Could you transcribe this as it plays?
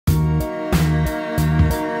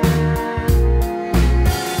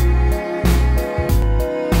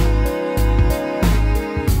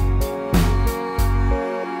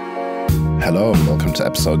welcome to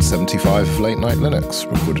episode 75 of Late Night Linux,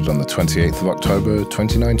 recorded on the 28th of October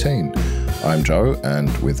 2019. I'm Joe, and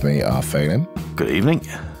with me are Phelim. Good evening.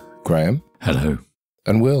 Graham. Hello.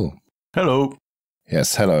 And Will. Hello.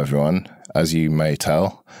 Yes, hello everyone. As you may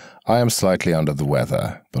tell, I am slightly under the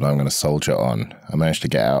weather, but I'm going to soldier on. I managed to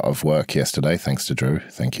get out of work yesterday, thanks to Drew.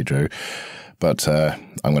 Thank you, Drew. But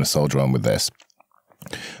I'm going to soldier on with this.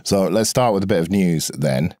 So let's start with a bit of news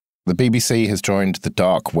then. The BBC has joined the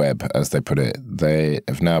dark web, as they put it. They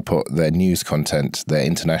have now put their news content, their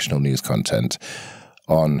international news content,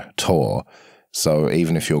 on Tor. So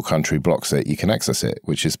even if your country blocks it, you can access it,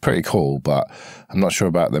 which is pretty cool, but I'm not sure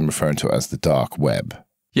about them referring to it as the dark web.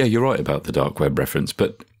 Yeah, you're right about the dark web reference,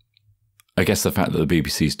 but I guess the fact that the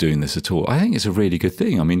BBC is doing this at all, I think it's a really good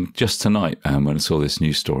thing. I mean, just tonight, when I saw this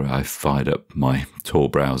news story, I fired up my Tor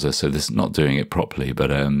browser, so this is not doing it properly,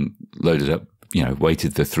 but loaded up,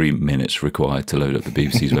 waited the 3 minutes required to load up the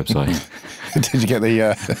BBC's website. Did you get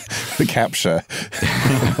the capture?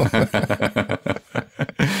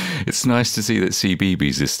 It's nice to see that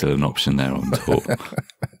CBeebies is still an option there on Tor.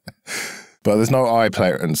 But there's no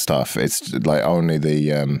iPlayer and stuff. It's like only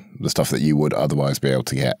the stuff that you would otherwise be able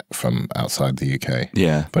to get from outside the UK.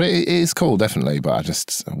 Yeah. But it is cool, definitely. But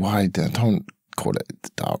don't call it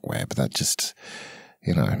the dark web. That just,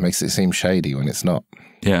 it makes it seem shady when it's not.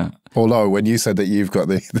 Yeah. Although when you said that you've got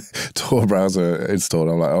the Tor browser installed,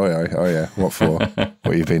 I'm like, oh yeah, what for?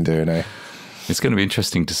 What you've been doing, eh? It's going to be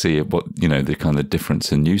interesting to see what the kind of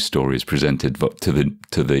difference in news stories presented to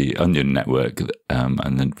the Onion network and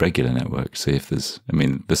the regular network. See if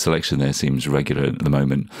the selection there seems regular at the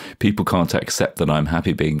moment. People can't accept that I'm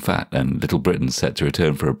happy being fat, and Little Britain's set to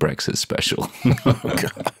return for a Brexit special. Oh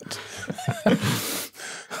God.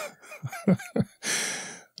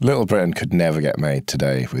 Little Britain could never get made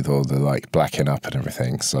today with all the blacking up and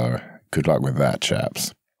everything. So good luck with that,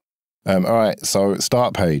 chaps. All right, so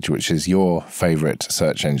Startpage, which is your favourite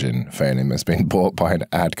search engine, Phelim, has been bought by an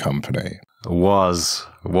ad company. Was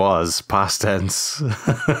past tense.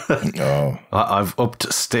 Oh, I've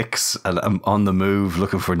upped sticks and I'm on the move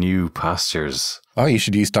looking for new pastures. Oh, you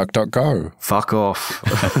should use DuckDuckGo. Fuck off.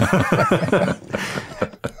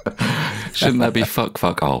 Shouldn't that be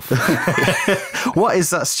fuck off? What is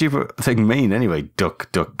that stupid thing mean anyway?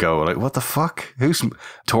 Duck, go. Like, what the fuck? Who's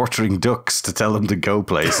torturing ducks to tell them to go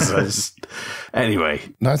places? Anyway.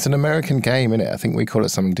 No, it's an American game, innit? I think we call it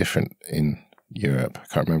something different in Europe. I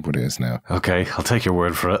can't remember what it is now. Okay, I'll take your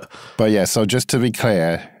word for it. But yeah, so just to be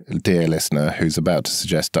clear, dear listener who's about to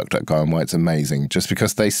suggest DuckDuckGo and why it's amazing, just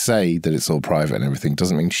because they say that it's all private and everything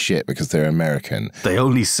doesn't mean shit because they're American. They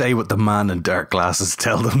only say what the man in dark glasses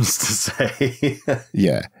tell them to say.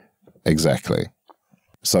 Yeah, exactly.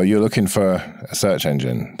 So you're looking for a search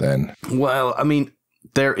engine then? Well, I mean,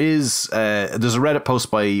 there's a Reddit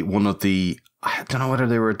post by one of the, I don't know whether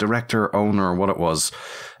they were a director, owner, or what it was,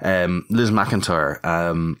 Liz McIntyre,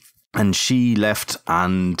 and she left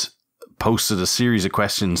and posted a series of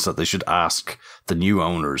questions that they should ask the new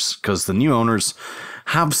owners, because the new owners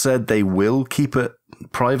have said they will keep it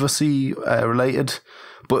privacy related,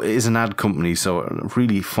 but it is an ad company, so I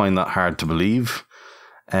really find that hard to believe.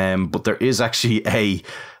 But there is actually a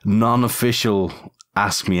non-official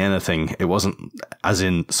Ask Me Anything. It wasn't as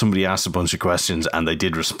in somebody asked a bunch of questions and they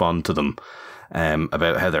did respond to them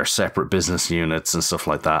about how they're separate business units and stuff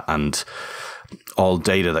like that, and all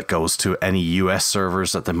data that goes to any US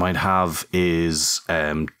servers that they might have is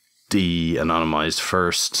de-anonymized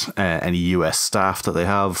first. Any US staff that they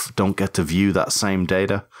have don't get to view that same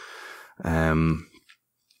data.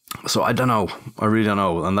 So I don't know. I really don't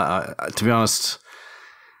know. And that, to be honest,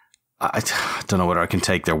 I don't know whether I can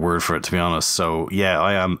take their word for it, to be honest. So yeah,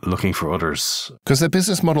 I am looking for others. Because their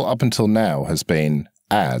business model up until now has been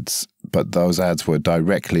ads, but those ads were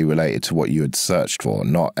directly related to what you had searched for,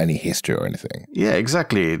 not any history or anything. Yeah,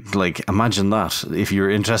 exactly. Like, imagine that. If you're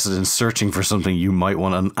interested in searching for something, you might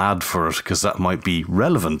want an ad for it because that might be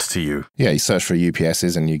relevant to you. Yeah, you search for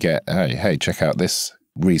UPSs and you get, hey, check out this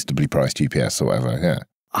reasonably priced UPS or whatever, yeah.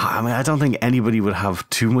 I mean, I don't think anybody would have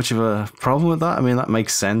too much of a problem with that. I mean, that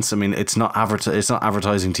makes sense. I mean, it's not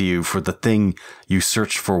advertising to you for the thing you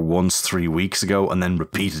searched for once 3 weeks ago and then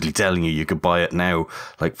repeatedly telling you could buy it now,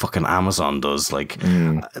 like fucking Amazon does. Like,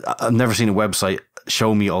 I've never seen a website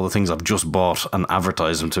show me all the things I've just bought and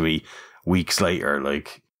advertise them to me weeks later.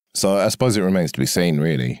 Like, so I suppose it remains to be seen,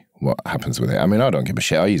 really, what happens with it. I mean, I don't give a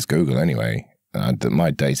shit. I use Google anyway.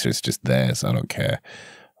 My data is just theirs. I don't care,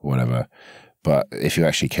 whatever. But if you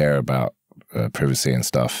actually care about privacy and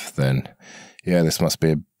stuff, then yeah, this must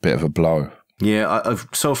be a bit of a blow. Yeah,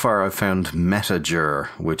 so far I've found Metager,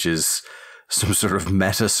 which is some sort of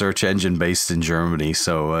meta search engine based in Germany.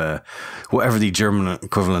 So whatever the German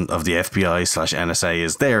equivalent of the FBI/NSA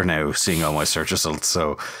is, they're now seeing all my search results.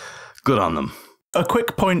 So good on them. A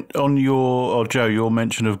quick point on Joe, your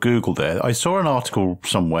mention of Google there. I saw an article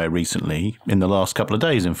somewhere recently, in the last couple of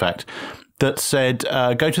days, in fact, that said,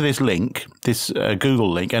 go to this link, this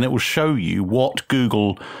Google link, and it will show you what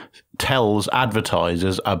Google tells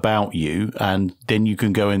advertisers about you, and then you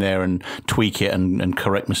can go in there and tweak it and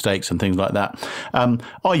correct mistakes and things like that.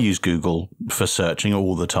 I use Google for searching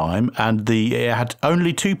all the time, and it had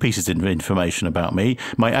only 2 pieces of information about me,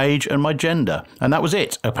 my age and my gender, and that was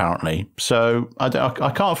it, apparently. So I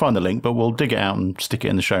can't find the link, but we'll dig it out and stick it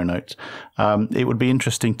in the show notes. It would be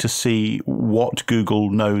interesting to see what Google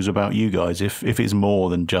knows about you guys, if it's more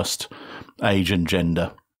than just age and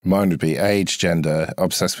gender. Mine would be age, gender,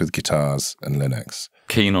 obsessed with guitars and Linux.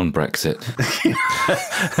 Keen on Brexit.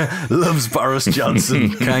 Loves Boris Johnson.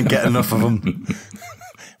 Can't get enough of him.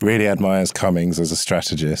 Really admires Cummings as a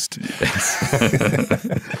strategist.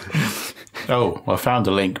 Oh, I found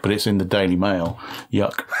a link, but it's in the Daily Mail.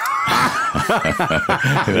 Yuck.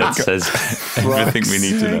 That says everything we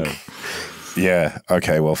need to know. Yeah,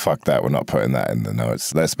 okay, well, fuck that. We're not putting that in the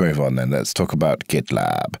notes. Let's move on then. Let's talk about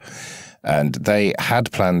Gitlab. And they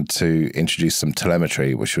had planned to introduce some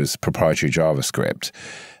telemetry, which was proprietary JavaScript.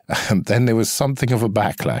 Then there was something of a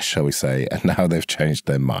backlash, shall we say, and now they've changed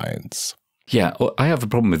their minds. Yeah, well, I have a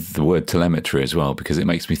problem with the word telemetry as well, because it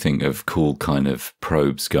makes me think of cool kind of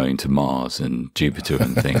probes going to Mars and Jupiter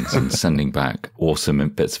and things and sending back awesome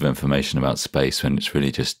bits of information about space when it's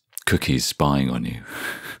really just cookies spying on you.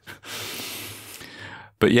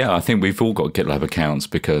 But yeah, I think we've all got GitLab accounts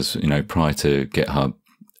because, prior to GitHub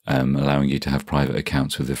allowing you to have private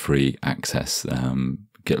accounts with the free access,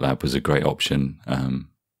 GitLab was a great option.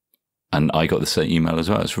 And I got the same email as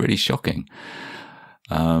well. It's really shocking.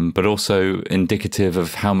 But also indicative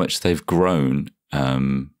of how much they've grown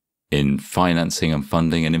in financing and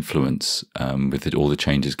funding and influence with all the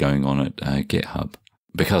changes going on at GitHub.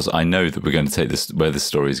 Because I know that we're going to take this where the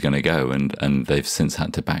story is going to go, and they've since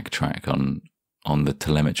had to backtrack on the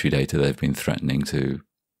telemetry data they've been threatening to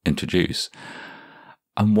introduce.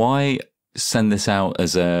 And why send this out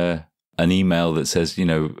as an email that says,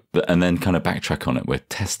 and then kind of backtrack on it? We're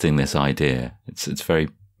testing this idea. It's very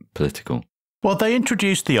political. Well, they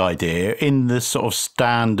introduced the idea in the sort of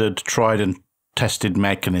standard tried and tested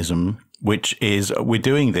mechanism, which is we're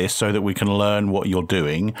doing this so that we can learn what you're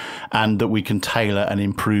doing and that we can tailor and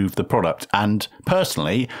improve the product. And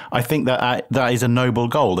personally, I think that is a noble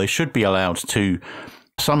goal. They should be allowed to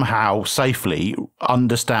somehow safely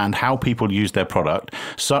understand how people use their product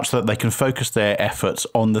such that they can focus their efforts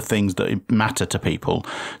on the things that matter to people.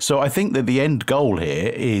 So I think that the end goal here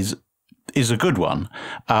is a good one.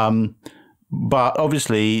 But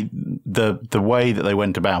obviously, the way that they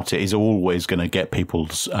went about it is always going to get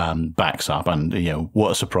people's backs up. And,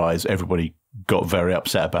 what a surprise. Everybody got very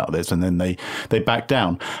upset about this, and then they backed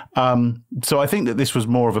down. So I think that this was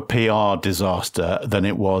more of a PR disaster than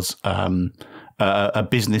it was a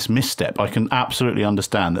business misstep. I can absolutely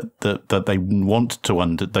understand that they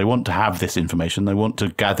want to have this information. They want to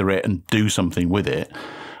gather it and do something with it.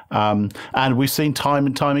 And we've seen time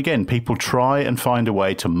and time again, people try and find a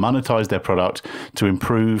way to monetize their product, to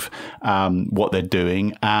improve what they're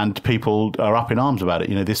doing, and people are up in arms about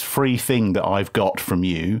it. This free thing that I've got from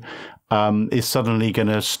you is suddenly going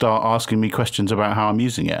to start asking me questions about how I'm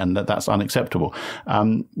using it, and that's unacceptable.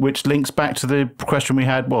 Which links back to the question we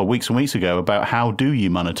had, weeks and weeks ago about how do you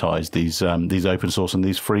monetize these open source and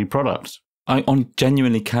these free products? I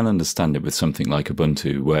genuinely can understand it with something like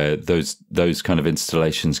Ubuntu, where those kind of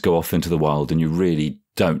installations go off into the wild and you really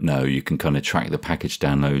don't know. You can kind of track the package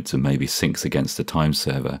downloads and maybe syncs against the time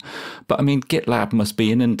server. But I mean, GitLab must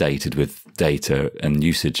be inundated with data and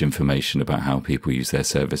usage information about how people use their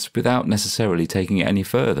service without necessarily taking it any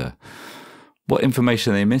further. What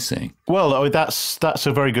information are they missing? Well, that's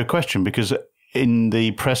a very good question, because in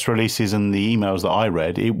the press releases and the emails that I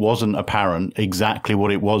read, it wasn't apparent exactly what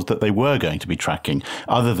it was that they were going to be tracking,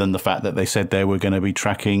 other than the fact that they said they were going to be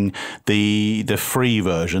tracking the free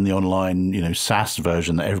version, the online, SaaS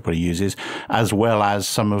version that everybody uses, as well as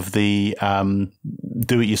some of the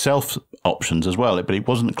do-it-yourself options as well. But it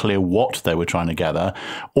wasn't clear what they were trying to gather,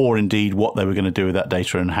 or indeed what they were going to do with that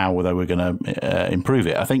data and how they were going to improve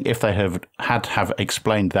it. I think if they have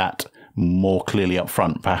explained that more clearly up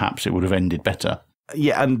front, perhaps it would have ended better.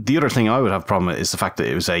 Yeah, and the other thing I would have a problem with is the fact that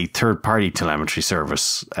it was a third-party telemetry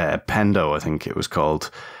service, Pendo, I think it was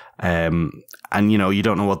called. And, you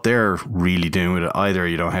don't know what they're really doing with it either.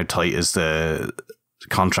 How tight is the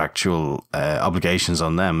contractual obligations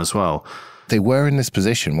on them as well. they were in this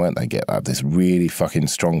position, weren't they, GitLab? This really fucking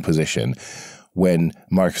strong position when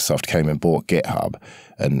Microsoft came and bought GitHub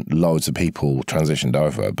and loads of people transitioned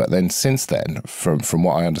over. But then since then, from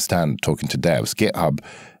what I understand, talking to devs, GitHub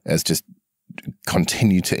has just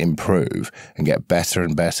continued to improve and get better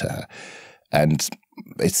and better. And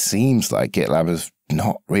it seems like GitLab has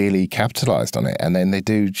not really capitalized on it. And then they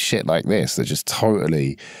do shit like this that just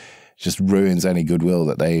totally just ruins any goodwill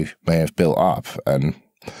that they may have built up. And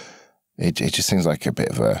it just seems like a bit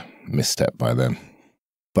of a misstep by them.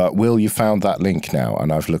 But Will, you found that link now,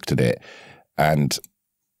 and I've looked at it, and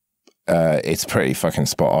it's pretty fucking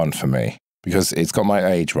spot on for me because it's got my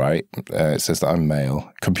age right. It says that I'm male.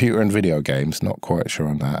 Computer and video games, not quite sure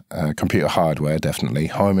on that. Computer hardware, definitely.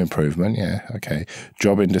 Home improvement, yeah, okay.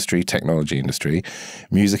 Job industry, technology industry.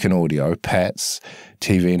 Music and audio, pets,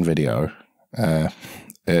 TV and video.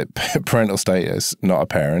 Parental status, not a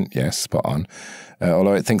parent, yes, spot on.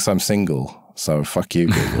 Although it thinks I'm single. So fuck you,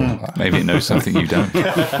 Google. Maybe it knows something you don't.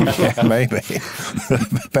 Yeah, maybe.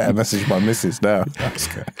 Better message my missus now.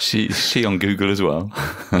 She on Google as well?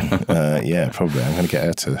 Yeah, probably. I'm going to get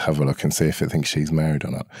her to have a look and see if it thinks she's married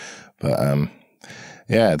or not. But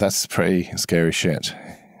yeah, that's pretty scary shit.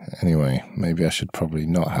 Anyway, maybe I should probably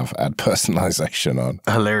not have ad personalization on.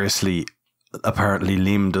 Hilariously, apparently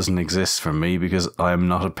Liam doesn't exist for me because I'm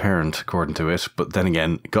not a parent, according to it. But then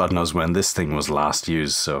again, God knows when this thing was last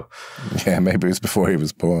used, so... Yeah, maybe it was before he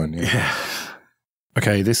was born. Yeah.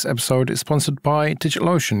 Okay, this episode is sponsored by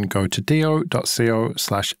DigitalOcean. Go to do.co/LNL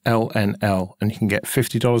and you can get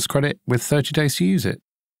 $50 credit with 30 days to use it.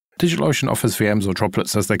 DigitalOcean offers VMs, or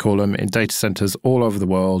droplets as they call them, in data centers all over the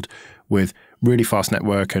world with really fast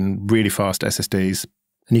network and really fast SSDs.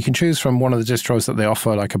 And you can choose from one of the distros that they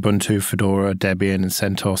offer, like Ubuntu, Fedora, Debian, and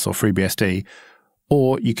CentOS, or FreeBSD,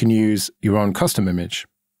 or you can use your own custom image.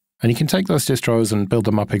 And you can take those distros and build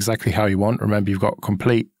them up exactly how you want. Remember, you've got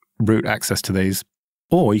complete root access to these.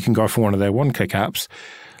 Or you can go for one of their one-click apps,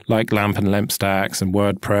 like LAMP and LEMP stacks and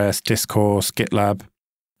WordPress, Discourse, GitLab.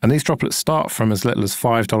 And these droplets start from as little as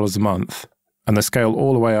 $5 a month, and they scale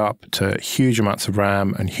all the way up to huge amounts of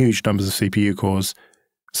RAM and huge numbers of CPU cores,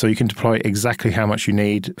 so you can deploy exactly how much you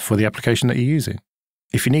need for the application that you're using.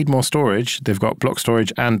 If you need more storage, they've got block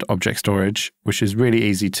storage and object storage, which is really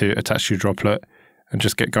easy to attach to your droplet and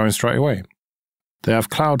just get going straight away. They have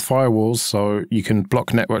cloud firewalls, so you can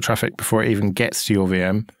block network traffic before it even gets to your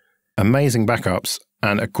VM, amazing backups,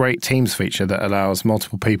 and a great Teams feature that allows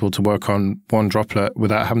multiple people to work on one droplet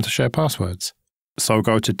without having to share passwords. So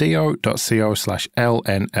go to do.co/LNL,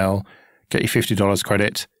 get your $50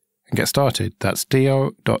 credit, and get started. That's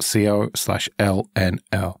do.co/LNL.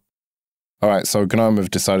 All right, so GNOME have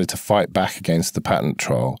decided to fight back against the patent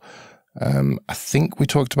troll. I think we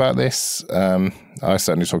talked about this. I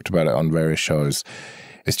certainly talked about it on various shows.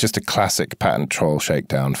 It's just a classic patent troll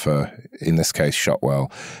shakedown for, in this case,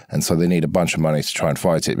 Shotwell. And so they need a bunch of money to try and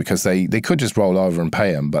fight it because they could just roll over and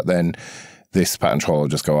pay them, but then this patent troll will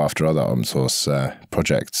just go after other open source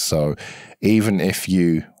projects. So even if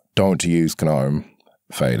you don't use GNOME,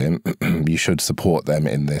 failing, you should support them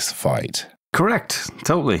in this fight. Correct,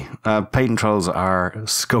 totally. Patent trolls are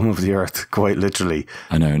scum of the earth, quite literally.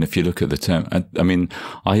 I know, and if you look at the term, I mean,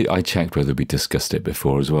 I checked whether we discussed it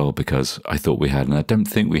before as well, because I thought we had, and I don't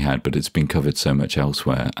think we had, but it's been covered so much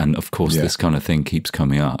elsewhere. And of course, this kind of thing keeps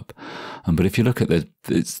coming up. But if you look at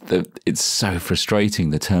it's so frustrating.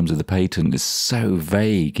 The terms of the patent is so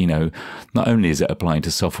vague. You know, not only is it applying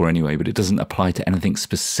to software anyway, but it doesn't apply to anything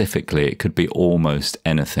specifically. It could be almost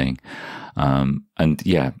anything. And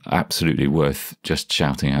yeah, absolutely worth just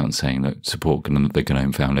shouting out and saying that support the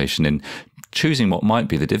GNOME Foundation in choosing what might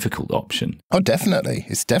be the difficult option. Oh, definitely.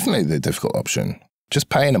 It's definitely the difficult option. Just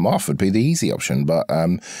paying them off would be the easy option, but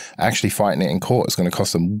actually fighting it in court is going to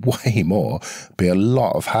cost them way more, be a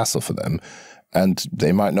lot of hassle for them, and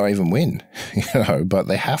they might not even win, but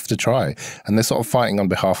they have to try. And they're sort of fighting on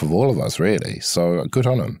behalf of all of us, really. So good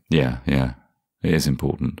on them. Yeah, it is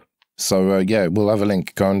important. So, yeah, we'll have a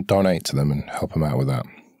link. Go and donate to them and help them out with that.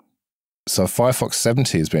 So Firefox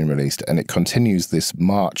 70 has been released, and it continues this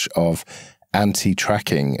march of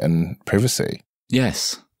anti-tracking and privacy.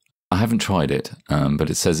 Yes. I haven't tried it, but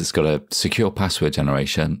it says it's got a secure password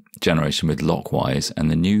generation with Lockwise and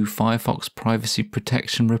the new Firefox Privacy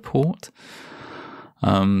Protection Report.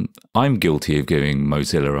 I'm guilty of giving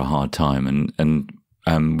Mozilla a hard time,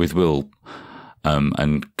 and with Will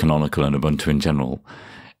and Canonical and Ubuntu in general,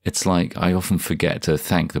 it's like I often forget to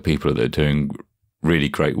thank the people that are doing really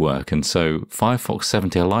great work. And so Firefox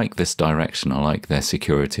 70, I like this direction. I like their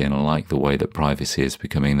security, and I like the way that privacy is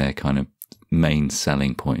becoming their kind of main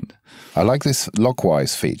selling point. I like this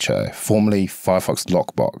Lockwise feature, formerly Firefox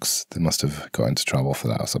Lockbox. They must have got into trouble for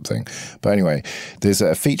that or something. But anyway, there's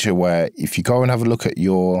a feature where if you go and have a look at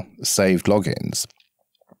your saved logins,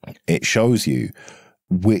 it shows you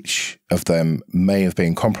which of them may have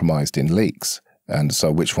been compromised in leaks. And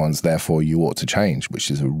so which ones, therefore, you ought to change,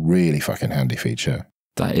 which is a really fucking handy feature.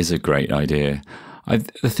 That is a great idea.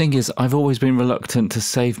 The thing is, I've always been reluctant to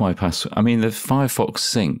save my password. I mean, the Firefox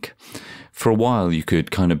sync, for a while you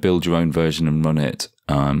could kind of build your own version and run it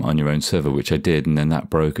on your own server, which I did, and then that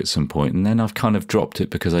broke at some point. And then I've kind of dropped it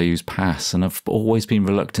because I use Pass, and I've always been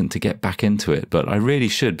reluctant to get back into it. But I really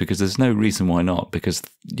should, because there's no reason why not, because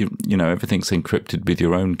you know everything's encrypted with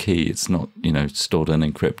your own key. It's not, stored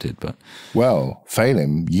unencrypted. But well,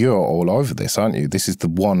 Phelim, you're all over this, aren't you? This is the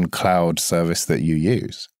one cloud service that you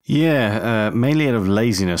use. Yeah, mainly out of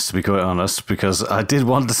laziness, to be quite honest, because I did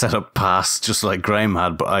want to set up Pass just like Graham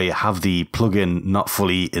had, but I have the plugin not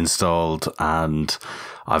fully installed and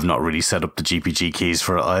I've not really set up the GPG keys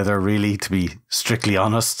for it either, really, to be strictly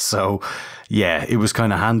honest. So yeah, it was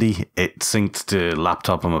kind of handy. It synced to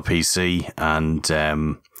laptop on my PC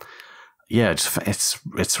and yeah,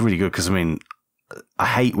 it's really good because, I mean, I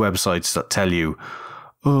hate websites that tell you,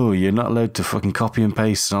 oh, you're not allowed to fucking copy and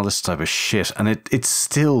paste and all this type of shit. And it's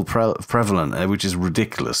still prevalent, which is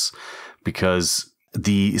ridiculous because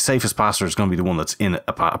the safest password is going to be the one that's in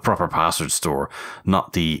a proper password store,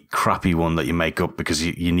 not the crappy one that you make up because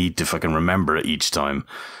you need to fucking remember it each time.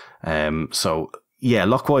 So, yeah,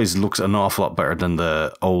 Lockwise looks an awful lot better than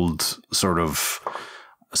the old sort of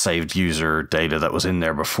saved user data that was in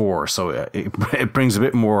there before. So it brings a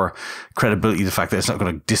bit more credibility to the fact that it's not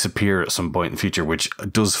going to disappear at some point in the future, which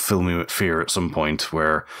does fill me with fear at some point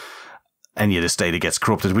where any of this data gets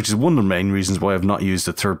corrupted, which is one of the main reasons why I've not used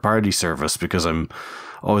a third-party service, because I'm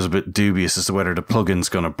always a bit dubious as to whether the plugin's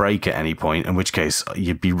going to break at any point, in which case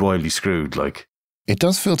you'd be royally screwed. Like, it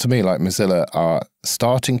does feel to me like Mozilla are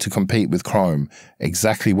starting to compete with Chrome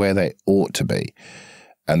exactly where they ought to be.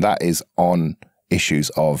 And that is on issues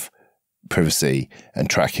of privacy and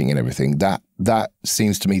tracking and everything. That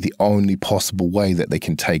seems to me the only possible way that they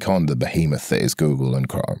can take on the behemoth that is Google and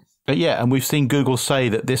Chrome. Yeah, and we've seen Google say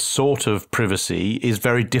that this sort of privacy is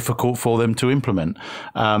very difficult for them to implement.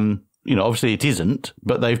 Obviously it isn't,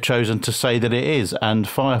 but they've chosen to say that it is. And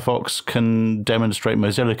Firefox can demonstrate,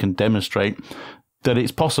 Mozilla can demonstrate that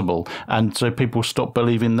it's possible. And so people stop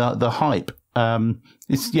believing the hype.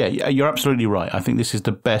 You're absolutely right. I think this is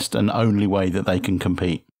the best and only way that they can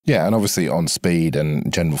compete. Yeah, and obviously on speed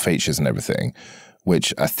and general features and everything,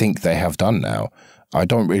 which I think they have done now. I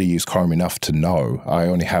don't really use Chrome enough to know. I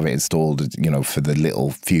only have it installed, for the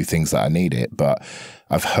little few things that I need it. But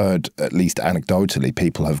I've heard, at least anecdotally,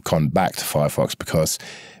 people have gone back to Firefox because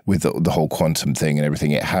with the whole quantum thing and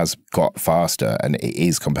everything, it has got faster and it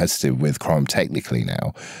is competitive with Chrome technically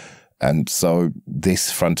now. And so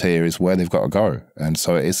this frontier is where they've got to go. And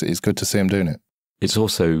so it's good to see them doing it. It's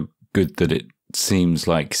also good that it seems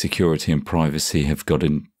like security and privacy have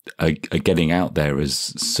are getting out there as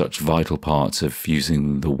such vital parts of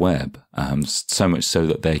using the web, so much so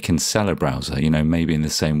that they can sell a browser, maybe in the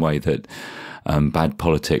same way that bad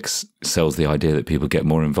politics sells the idea that people get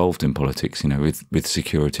more involved in politics, with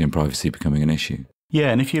security and privacy becoming an issue. Yeah,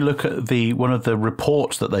 and if you look at one of the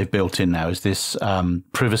reports that they've built in now is this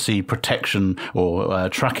privacy protection or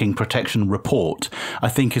tracking protection report. I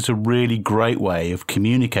think it's a really great way of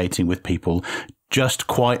communicating with people just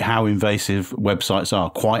quite how invasive websites are,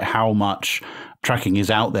 quite how much tracking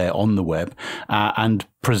is out there on the web, and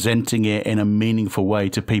presenting it in a meaningful way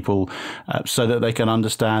to people so that they can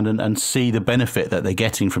understand and see the benefit that they're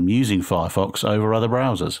getting from using Firefox over other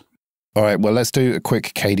browsers. All right, well, let's do a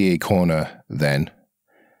quick KDE Korner then.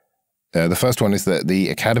 The first one is that the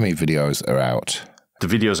Academy videos are out. The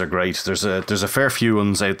videos are great. There's a fair few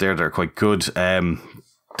ones out there that are quite good.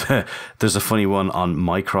 There's a funny one on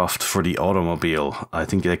Mycroft for the automobile. I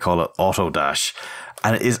think they call it Autodash.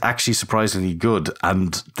 And it is actually surprisingly good.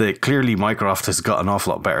 And clearly Mycroft has got an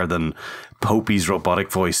awful lot better than Popey's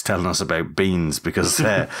robotic voice telling us about beans, because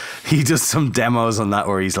he does some demos on that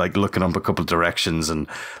where he's like looking up a couple of directions and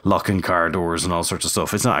locking car doors and all sorts of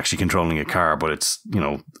stuff. It's not actually controlling a car, but it's,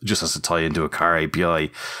 just has to tie into a car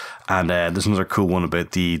API. And there's another cool one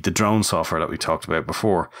about the drone software that we talked about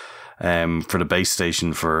before. For the base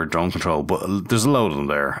station for drone control, but there's a load of them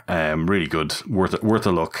there. Really good, worth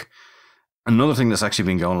a look. Another thing that's actually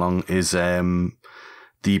been going along is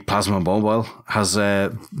the Plasma Mobile has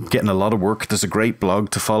getting a lot of work. There's a great blog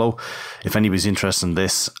to follow if anybody's interested in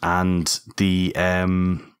this, and the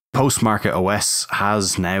Post-market OS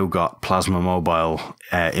has now got Plasma Mobile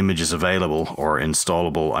images available or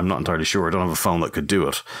installable. I'm not entirely sure. I don't have a phone that could do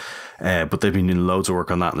it. But they've been doing loads of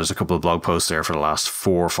work on that. And there's a couple of blog posts there for the last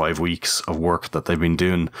 4 or 5 weeks of work that they've been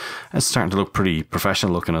doing. It's starting to look pretty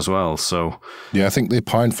professional looking as well. So yeah, I think the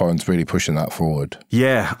Pine phone's really pushing that forward.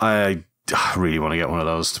 Yeah, I really want to get one of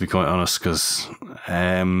those, to be quite honest, because,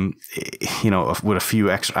 with a few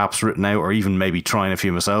extra apps written out, or even maybe trying a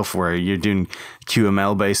few myself, where you're doing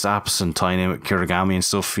QML-based apps and tying in with Kirigami and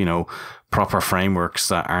stuff, proper frameworks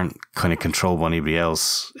that aren't kind of controlled by anybody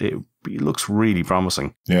else. It looks really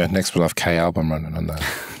promising. Yeah, next we'll have K-Album running on that.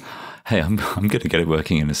 Hey, I'm going to get it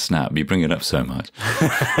working in a snap. You bring it up so much.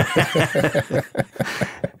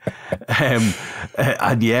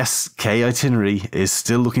 And yes, KItinerary is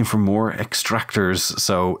still looking for more extractors.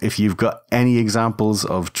 So if you've got any examples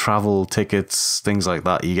of travel tickets, things like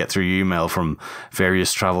that, you get through your email from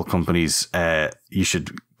various travel companies, you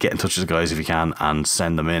should get in touch with the guys if you can and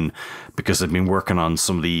send them in, because they've been working on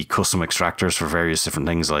some of the custom extractors for various different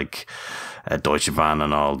things like Deutsche Bahn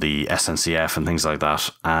and all the SNCF and things like that.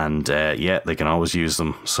 And they can always use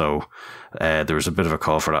them. So there was a bit of a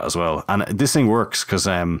call for that as well. And this thing works because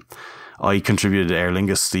I contributed to Aer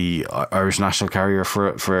Lingus, the Irish national carrier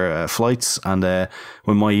for flights. And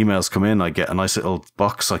when my emails come in, I get a nice little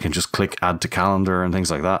box. I can just click add to calendar and things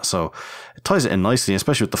like that. So it ties it in nicely,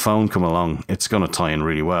 especially with the phone coming along. It's going to tie in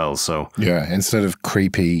really well. So yeah, instead of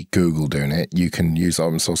creepy Google doing it, you can use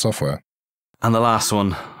open source software. And the last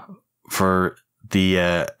one for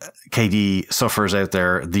the KDE sufferers out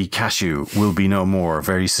there, the cashew will be no more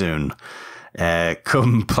very soon.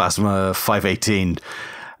 Come Plasma 5.18,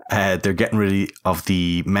 they're getting rid of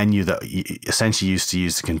the menu that you essentially used to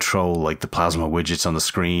use to control like the Plasma widgets on the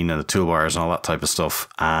screen and the toolbars and all that type of stuff.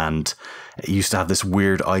 And it used to have this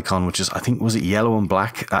weird icon, which is, I think, was it yellow and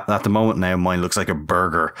black? At the moment now, mine looks like a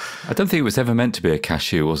burger. I don't think it was ever meant to be a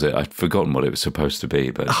cashew, was it? I'd forgotten what it was supposed to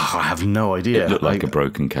be, but I have no idea. It looked like a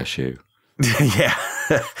broken cashew. Yeah.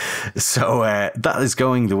 So that is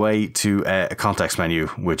going the way to a context menu,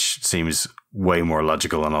 which seems way more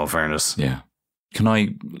logical in all fairness. Yeah. Can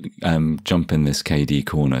I jump in this KDE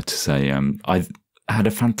Korner to say I had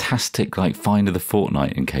a fantastic find of the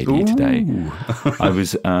fortnight in KDE today. I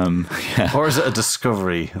was Or is it a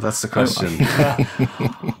discovery? That's the question.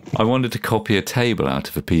 I wanted to copy a table out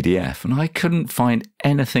of a PDF and I couldn't find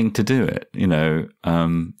anything to do it. I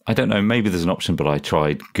don't know, maybe there's an option, but I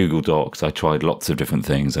tried Google Docs, I tried lots of different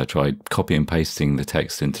things. I tried copy and pasting the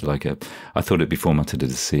text into I thought it'd be formatted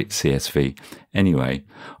as a CSV. Anyway,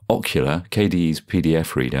 Ocular, KDE's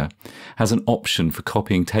PDF reader, has an option for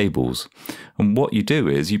copying tables. And what you do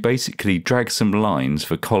is you basically drag some lines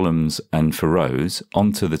for columns and for rows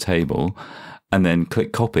onto the table and then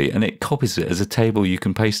click copy, and it copies it as a table you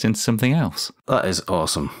can paste into something else. That is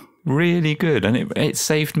awesome. Really good. And it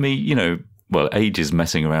saved me, ages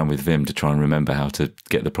messing around with Vim to try and remember how to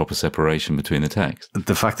get the proper separation between the text.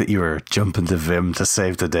 The fact that you were jumping to Vim to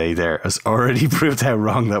save the day there has already proved how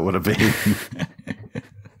wrong that would have been.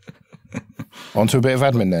 On to a bit of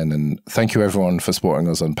admin then, and thank you everyone for supporting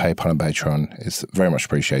us on PayPal and Patreon. It's very much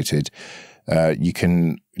appreciated. You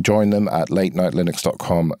can join them at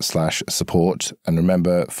latenightlinux.com/support. And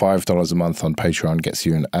remember, $5 a month on Patreon gets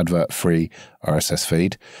you an advert-free RSS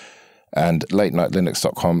feed. And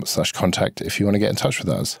latenightlinux.com/contact if you want to get in touch with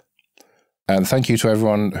us. And thank you to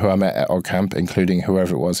everyone who I met at OggCamp, including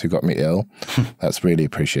whoever it was who got me ill. That's really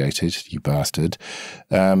appreciated, you bastard.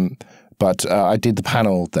 But I did the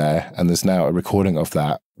panel there, and there's now a recording of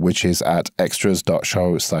that, which is at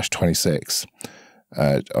extras.show/26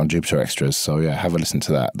 on Jupyter Extras. So yeah, have a listen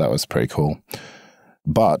to that. That was pretty cool.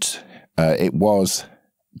 But it was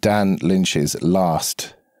Dan Lynch's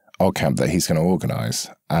last OggCamp that he's going to organise,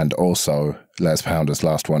 and also Les Pounder's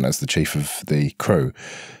last one as the chief of the crew.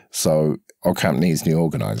 So OggCamp needs new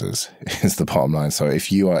organisers, is the bottom line. So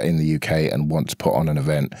if you are in the UK and want to put on an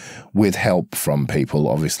event with help from people,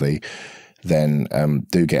 obviously, then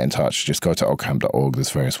do get in touch. Just go to oggcamp.org.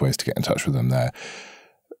 There's various ways to get in touch with them there.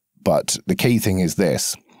 But the key thing is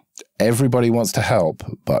this. Everybody wants to help,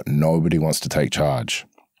 but nobody wants to take charge.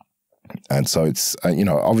 And so it's,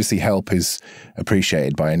 obviously help is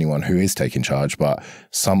appreciated by anyone who is taking charge, but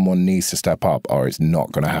someone needs to step up or it's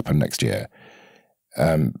not going to happen next year.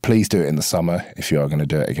 Please do it in the summer if you are going to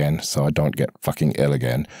do it again, so I don't get fucking ill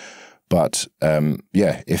again. But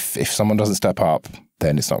if someone doesn't step up,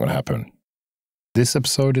 then it's not going to happen. This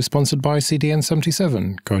episode is sponsored by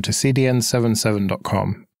CDN77. Go to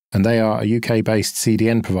cdn77.com. And they are a UK-based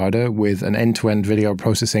CDN provider with an end-to-end video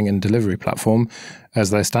processing and delivery platform as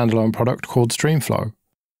their standalone product called StreamFlow.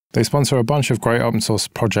 They sponsor a bunch of great open source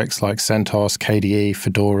projects like CentOS, KDE,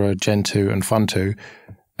 Fedora, Gentoo, and Funtoo.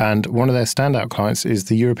 And one of their standout clients is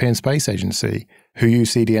the European Space Agency, who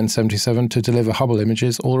use CDN77 to deliver Hubble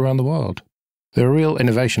images all around the world. They're a real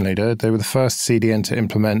innovation leader. They were the first CDN to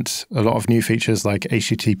implement a lot of new features like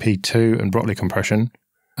HTTP2 and Brotli compression.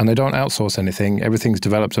 And they don't outsource anything. Everything's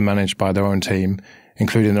developed and managed by their own team,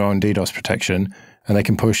 including their own DDoS protection. And they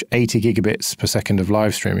can push 80 gigabits per second of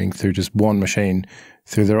live streaming through just one machine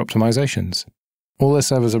through their optimizations. All their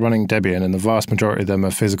servers are running Debian, and the vast majority of them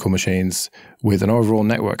are physical machines with an overall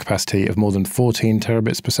network capacity of more than 14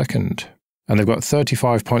 terabits per second. And they've got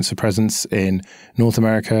 35 points of presence in North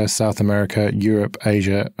America, South America, Europe,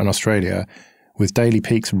 Asia, and Australia, with daily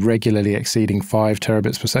peaks regularly exceeding 5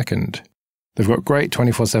 terabits per second. They've got great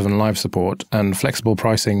 24/7 live support and flexible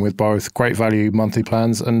pricing with both great value monthly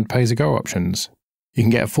plans and pay-as-you-go options. You can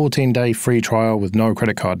get a 14-day free trial with no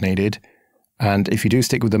credit card needed, and if you do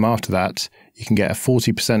stick with them after that, you can get a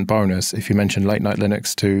 40% bonus if you mention Late Night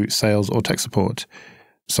Linux to sales or tech support.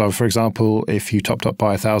 So, for example, if you topped up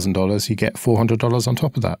by $1,000, you get $400 on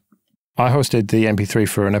top of that. I hosted the MP3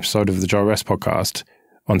 for an episode of the Joe Rest podcast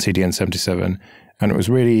on CDN77, and it was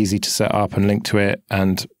really easy to set up and link to it,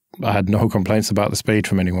 and I had no complaints about the speed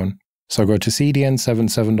from anyone. So go to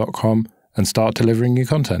cdn77.com and start delivering your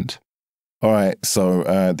content. All right,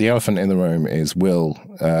 so the elephant in the room is, Will,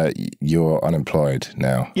 you're unemployed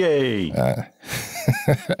now. Yay!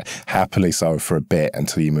 Happily so for a bit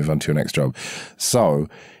until you move on to your next job. So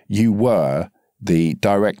you were the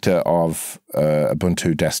director of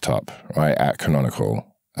Ubuntu Desktop, right, at Canonical,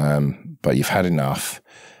 but you've had enough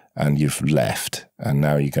and you've left, and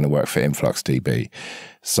now you're going to work for InfluxDB.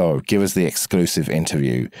 So give us the exclusive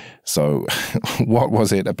interview. So what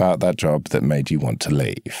was it about that job that made you want to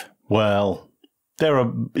leave? Well, there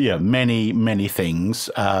are many, many things.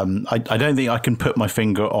 I don't think I can put my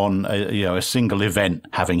finger on a single event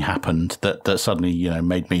having happened that suddenly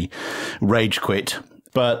made me rage quit.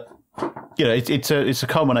 But it's a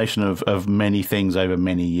culmination of many things over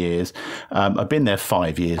many years. I've been there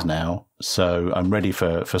 5 years now, so I'm ready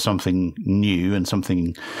for something new and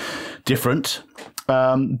something different.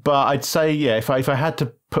 But I'd say, if I had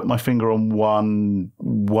to put my finger on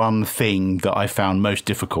one thing that I found most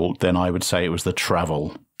difficult, then I would say it was the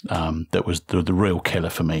travel. That was the real killer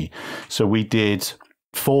for me. So we did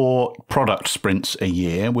 4 product sprints a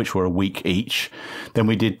year, which were a week each. Then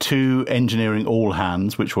we did 2 engineering all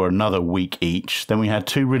hands, which were another week each. Then we had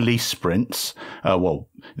 2 release sprints.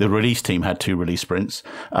 The release team had 2 release sprints.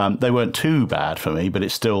 They weren't too bad for me, but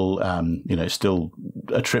it's still, still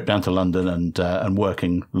a trip down to London and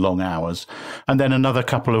working long hours. And then another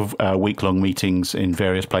couple of week-long meetings in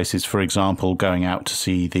various places. For example, going out to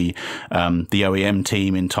see the OEM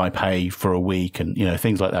team in Taipei for a week, and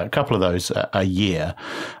things like that. A couple of those a year.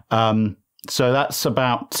 So that's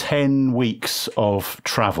about 10 weeks of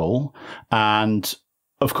travel. And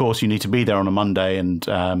of course, you need to be there on a Monday and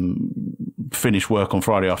finish work on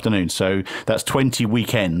Friday afternoon. So that's 20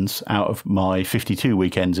 weekends out of my 52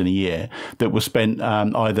 weekends in a year that were spent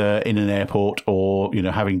either in an airport or,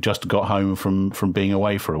 having just got home from being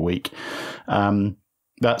away for a week.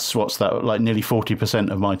 That's like nearly 40%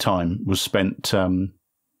 of my time was spent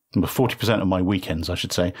 40% of my weekends, I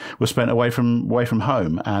should say, were spent away from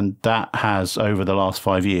home. And that has, over the last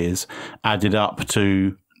 5 years, added up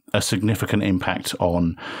to a significant impact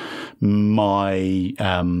on my,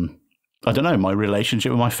 my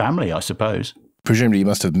relationship with my family, I suppose. Presumably you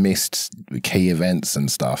must have missed key events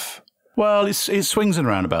and stuff. Well, it swings and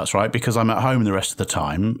roundabouts, right? Because I'm at home the rest of the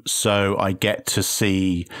time, so I get to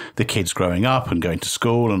see the kids growing up and going to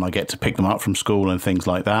school, and I get to pick them up from school and things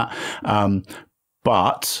like that.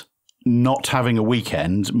 But not having a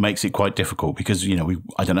weekend makes it quite difficult because, you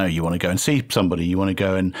want to go and see somebody. You want to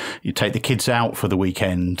go and you take the kids out for the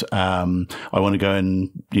weekend. I want to go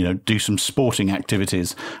and, do some sporting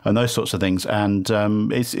activities and those sorts of things. And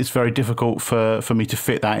it's very difficult for me to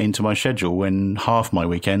fit that into my schedule when half my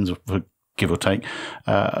weekends, give or take,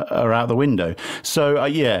 are out the window. So,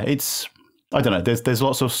 it's... I don't know. There's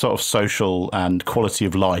lots of sort of social and quality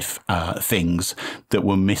of life things that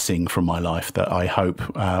were missing from my life that I hope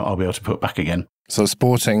I'll be able to put back again. So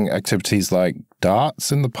sporting activities like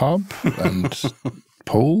darts in the pub and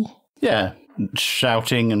pool? Yeah,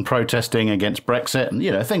 shouting and protesting against Brexit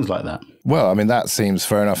and, things like that. Well, I mean, that seems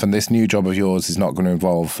fair enough. And this new job of yours is not going to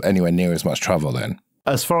involve anywhere near as much travel then?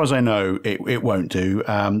 As far as I know, it won't do.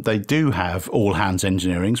 They do have all hands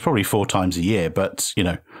engineering. It's probably 4 times a year, but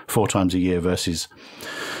 4 times a year versus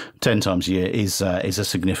 10 times a year is a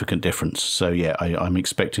significant difference. So yeah, I'm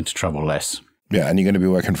expecting to travel less. Yeah, and you're going to be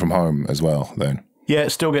working from home as well then. Yeah,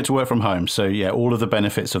 still get to work from home. So yeah, all of the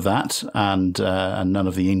benefits of that, and none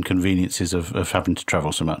of the inconveniences of having to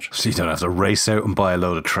travel so much. So you don't have to race out and buy a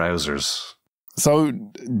load of trousers. So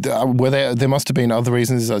there must have been other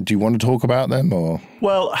reasons. Do you want to talk about them, or?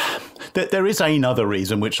 Well, there is another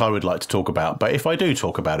reason which I would like to talk about. But if I do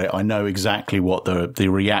talk about it, I know exactly what the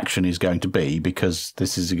reaction is going to be, because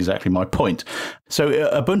this is exactly my point. So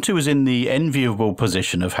Ubuntu is in the enviable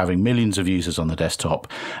position of having millions of users on the desktop,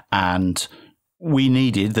 and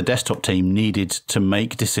the desktop team needed to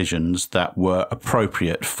make decisions that were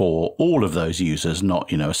appropriate for all of those users,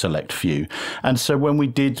 not, a select few. And so when we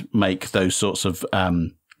did make those sorts of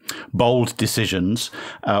bold decisions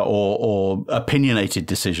or opinionated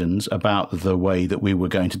decisions about the way that we were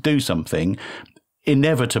going to do something,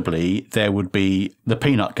 inevitably there would be the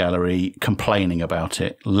peanut gallery complaining about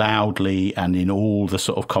it loudly and in all the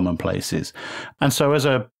sort of commonplaces. And so as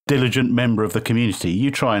a diligent member of the community,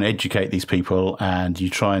 you try and educate these people, and you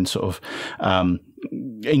try and sort of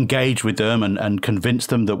engage with them and convince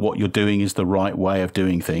them that what you're doing is the right way of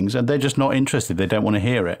doing things. And they're just not interested. They don't want to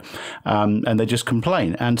hear it. And they just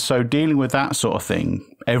complain. And so dealing with that sort of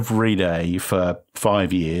thing every day for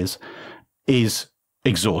 5 years is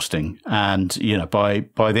exhausting. And, by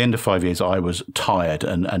the end of 5 years, I was tired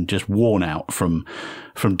and just worn out from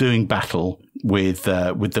doing battle with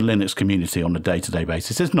the Linux community on a day-to-day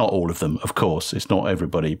basis. It's not all of them, of course. It's not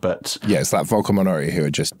everybody, but... Yeah, it's that vocal minority who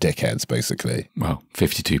are just dickheads, basically. Well,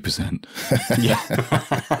 52%. Yeah.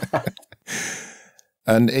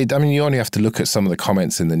 And you only have to look at some of the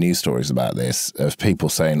comments in the news stories about this, of people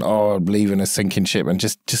saying, "Oh, I'm leaving a sinking ship," and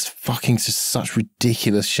just such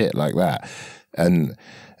ridiculous shit like that. And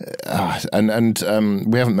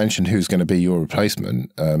we haven't mentioned who's going to be your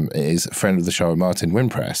replacement. It is a friend of the show, Martin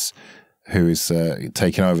Wimpress, who is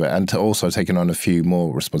taking over and also taking on a few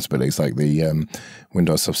more responsibilities, like the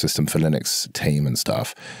Windows subsystem for Linux team and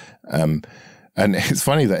stuff. And it's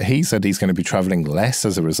funny that he said he's going to be traveling less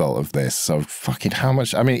as a result of this. So fucking how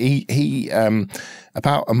much? I mean, he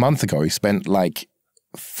about a month ago, he spent like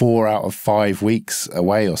 4 out of 5 weeks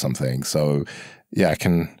away or something. So yeah, I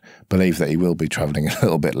can believe that he will be traveling a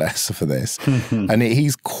little bit less for this. And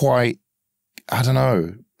he's quite, I don't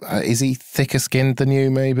know, is he thicker skinned than you,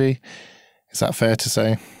 maybe? Is that fair to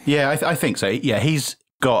say? Yeah, I think so. Yeah, he's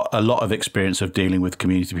got a lot of experience of dealing with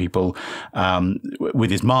community people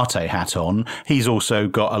with his Mate hat on. He's also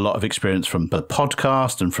got a lot of experience from the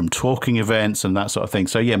podcast and from talking events and that sort of thing.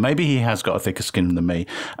 So yeah, maybe he has got a thicker skin than me.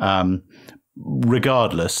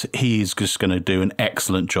 Regardless, he's just going to do an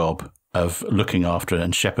excellent job of looking after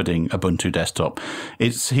and shepherding Ubuntu Desktop.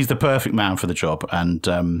 He's the perfect man for the job,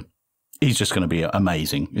 and he's just going to be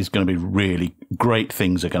amazing. It's going to be really great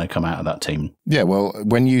things are going to come out of that team. Yeah, well,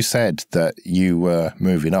 when you said that you were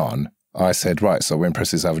moving on, I said, right, so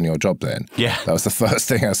Wimpress is having your job then. Yeah. That was the first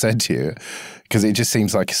thing I said to you, because it just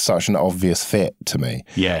seems like such an obvious fit to me.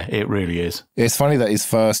 Yeah, it really is. It's funny that his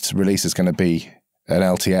first release is going to be an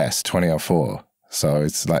LTS 2004, so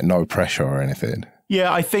it's like no pressure or anything.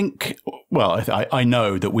 Yeah, I think, well, I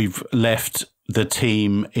know that we've left the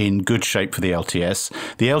team in good shape for the LTS.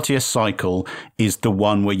 The LTS cycle is the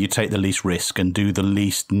one where you take the least risk and do the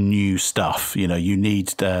least new stuff. You need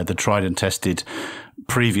the tried and tested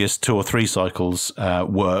previous 2 or 3 cycles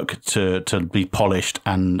work to be polished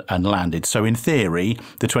and landed. So in theory,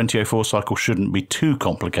 the 2004 cycle shouldn't be too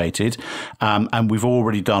complicated. And we've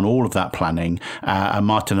already done all of that planning. And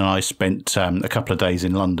Martin and I spent a couple of days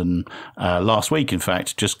in London last week, in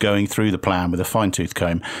fact, just going through the plan with a fine-tooth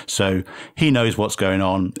comb. So he knows what's going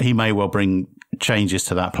on. He may well bring changes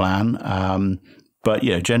to that plan. But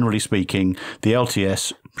generally speaking, the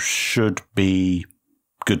LTS should be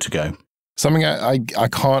good to go. Something I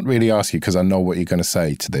can't really ask you because I know what you're going to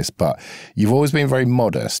say to this, but you've always been very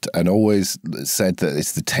modest and always said that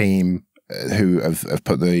it's the team who have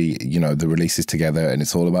put the releases together, and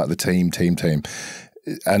it's all about the team.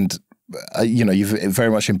 And you've very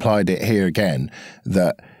much implied it here again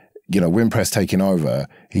that Wimpress taking over,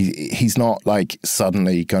 he's not like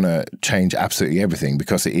suddenly going to change absolutely everything,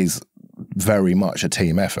 because it is very much a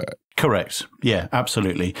team effort. Correct. Yeah,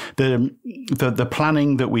 absolutely. The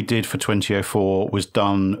planning that we did for 2004 was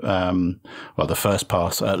done, the first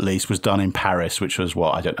pass at least was done in Paris, which was,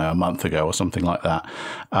 a month ago or something like that.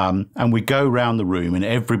 And we go round the room and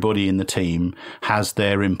everybody in the team has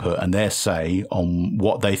their input and their say on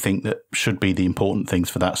what they think that should be the important things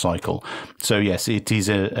for that cycle. So yes, it is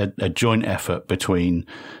a joint effort between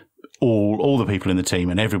all the people in the team,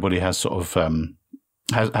 and everybody has sort of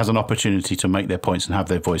has an opportunity to make their points and have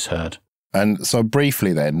their voice heard. And so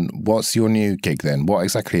briefly then, what's your new gig then? What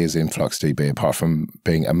exactly is InfluxDB apart from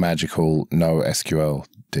being a magical NoSQL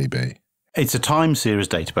DB? It's a time series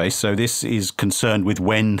database, so this is concerned with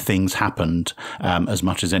when things happened as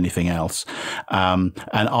much as anything else. And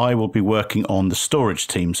I will be working on the storage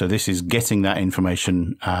team. So this is getting that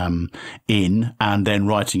information in and then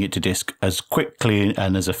writing it to disk as quickly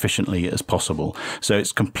and as efficiently as possible. So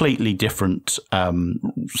it's completely different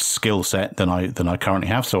skill set than I currently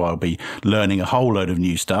have. So I'll be learning a whole load of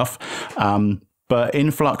new stuff. But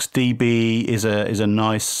InfluxDB is a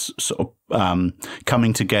nice sort of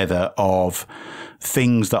coming together of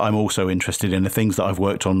things that I'm also interested in, the things that I've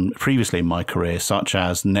worked on previously in my career, such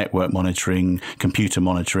as network monitoring, computer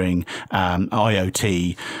monitoring,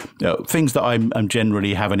 IoT, things that I'm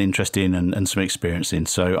generally have an interest in and some experience in.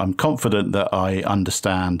 So I'm confident that I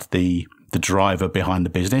understand the driver behind the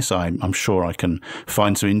business. I'm sure I can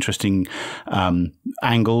find some interesting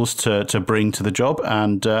angles to bring to the job.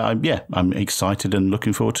 And I'm excited and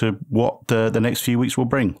looking forward to what the next few weeks will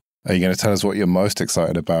bring. Are you going to tell us what you're most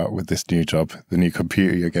excited about with this new job, the new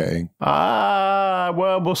computer you're getting?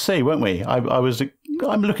 Well, we'll see, won't we?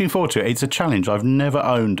 I'm looking forward to it. It's a challenge. I've never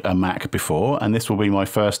owned a Mac before, and this will be my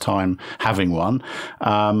first time having one.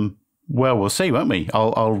 Well, we'll see, won't we?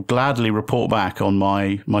 I'll gladly report back on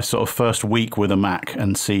my sort of first week with a Mac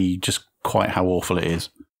and see just quite how awful it is.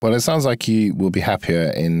 Well, it sounds like you will be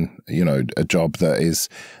happier in, a job that is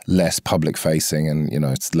less public facing and,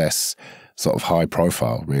 it's less sort of high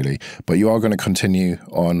profile, really. But you are going to continue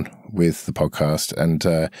on with the podcast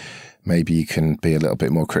and maybe you can be a little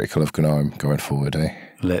bit more critical of GNOME going forward, eh?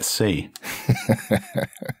 Let's see.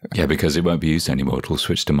 Yeah, because it won't be used anymore. It'll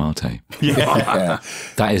switch to Mate. Yeah.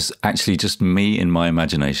 That is actually just me in my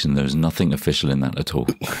imagination. There's nothing official in that at all.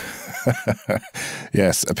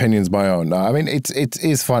 Yes, opinions my own. No, I mean, it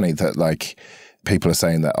is funny that like people are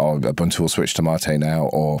saying that, Ubuntu will switch to Mate now,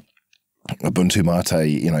 or Ubuntu Mate,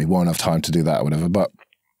 you won't have time to do that or whatever. But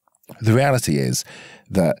the reality is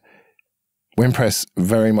that Wimpress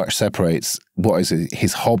very much separates what is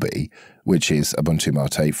his hobby, which is Ubuntu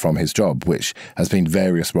Mate, from his job, which has been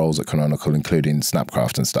various roles at Canonical, including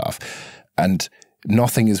Snapcraft and stuff. And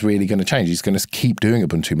nothing is really going to change. He's going to keep doing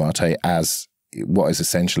Ubuntu Mate as what is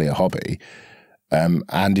essentially a hobby.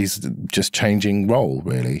 And he's just changing role,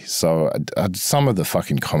 really. So some of the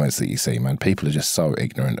fucking comments that you see, man, people are just so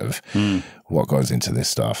ignorant of what goes into this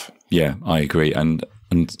stuff. Yeah, I agree. And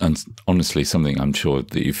honestly, something I'm sure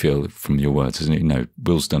that you feel from your words, isn't it?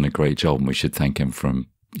 Will's done a great job and we should thank him for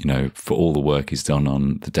all the work he's done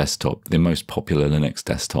on the desktop, the most popular Linux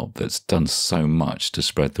desktop that's done so much to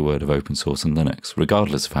spread the word of open source and Linux,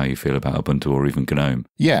 regardless of how you feel about Ubuntu or even GNOME.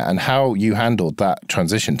 Yeah, and how you handled that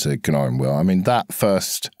transition to GNOME, Will. I mean, that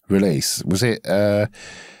first release, was it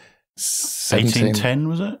 1810,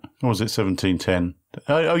 was it? Or was it 1710?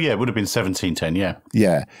 Oh yeah, it would have been 1710, yeah.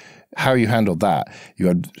 Yeah. How you handled that, you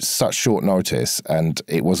had such short notice and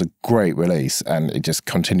it was a great release and it just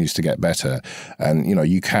continues to get better. And,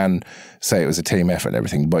 you can say it was a team effort and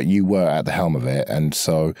everything, but you were at the helm of it. And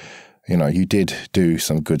so, you did do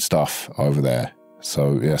some good stuff over there.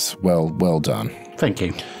 So, yes, well done. Thank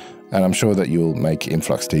you. And I'm sure that you'll make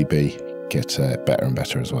InfluxDB get better and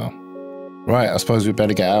better as well. Right, I suppose we'd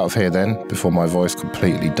better get out of here then before my voice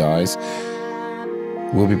completely dies.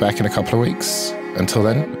 We'll be back in a couple of weeks. Until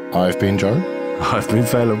then, I've been Joe. I've been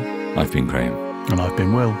Phelan. I've been Graham. And I've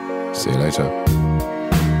been Will. See you later.